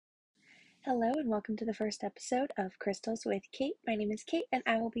Hello and welcome to the first episode of Crystals with Kate. My name is Kate and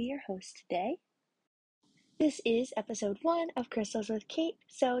I will be your host today. This is episode 1 of Crystals with Kate.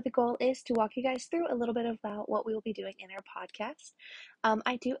 So the goal is to walk you guys through a little bit about what we will be doing in our podcast.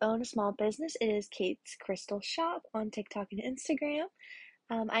 I do own a small business. It is Kate's Crystal Shop on TikTok and Instagram.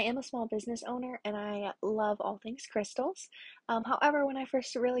 I am a small business owner and I love all things crystals. However, when I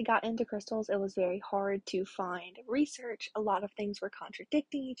first really got into crystals, it was very hard to find research. A lot of things were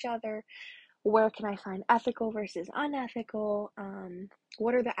contradicting each other. Where can I find ethical versus unethical?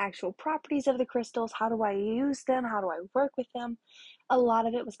 What are the actual properties of the crystals? How do I use them? How do I work with them? A lot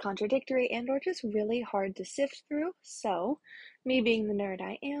of it was contradictory and or just really hard to sift through. So, me being the nerd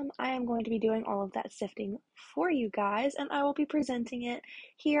I am going to be doing all of that sifting for you guys, and I will be presenting it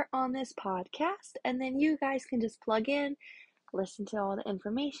here on this podcast. And then you guys can just plug in, listen to all the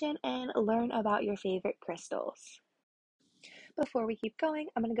information, and learn about your favorite crystals. Before we keep going,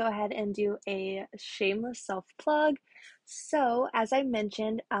 I'm going to go ahead and do a shameless self plug. So, as I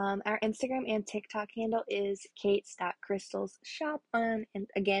mentioned, our Instagram and TikTok handle is kates.crystalsshop on, and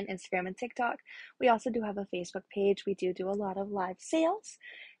again, Instagram and TikTok. We also do have a Facebook page. We do a lot of live sales.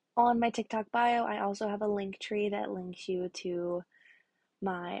 On my TikTok bio, I also have a link tree that links you to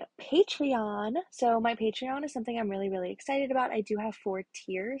my Patreon. So my Patreon is something I'm really excited about. I do have 4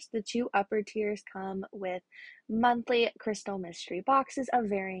 tiers. The 2 upper tiers come with monthly crystal mystery boxes of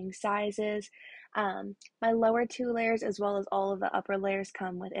varying sizes. My lower 2 layers, as well as all of the upper layers,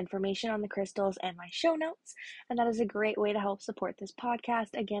 come with information on the crystals and my show notes, and that is a great way to help support this podcast.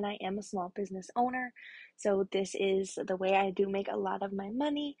 Again, I am a small business owner, so this is the way I do make a lot of my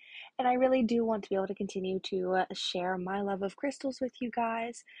money, and I really do want to be able to continue to share my love of crystals with you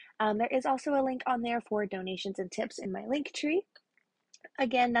guys. There is also a link on there for donations and tips in my link tree.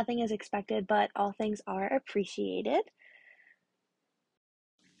 Again, nothing is expected, but all things are appreciated.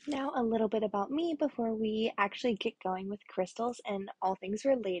 Now, a little bit about me before we actually get going with crystals and all things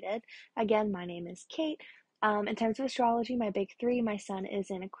related. Again, my name is Kate. In terms of astrology, my big 3, my sun is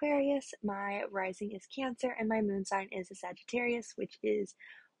in Aquarius, my rising is Cancer, and my moon sign is a Sagittarius, which is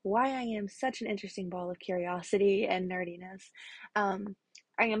why I am such an interesting ball of curiosity and nerdiness.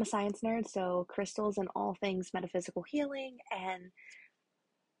 I am a science nerd, so crystals and all things metaphysical healing and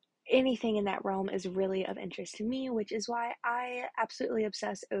anything in that realm is really of interest to me, which is why I absolutely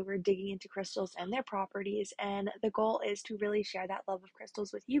obsess over digging into crystals and their properties. And the goal is to really share that love of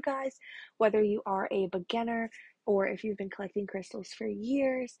crystals with you guys, whether you are a beginner or if you've been collecting crystals for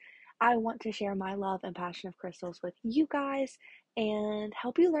years. I want to share my love and passion of crystals with you guys and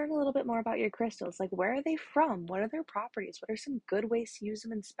help you learn a little bit more about your crystals. Like, where are they from? What are their properties? What are some good ways to use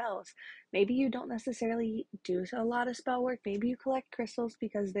them in spells? Maybe you don't necessarily do a lot of spell work. Maybe you collect crystals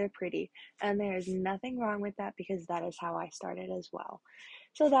because they're pretty. And there is nothing wrong with that because that is how I started as well.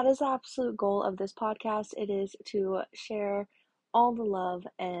 So that is the absolute goal of this podcast. It is to share all the love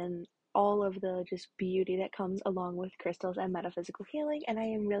and all of the just beauty that comes along with crystals and metaphysical healing. And I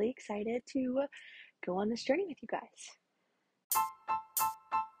am really excited to go on this journey with you guys.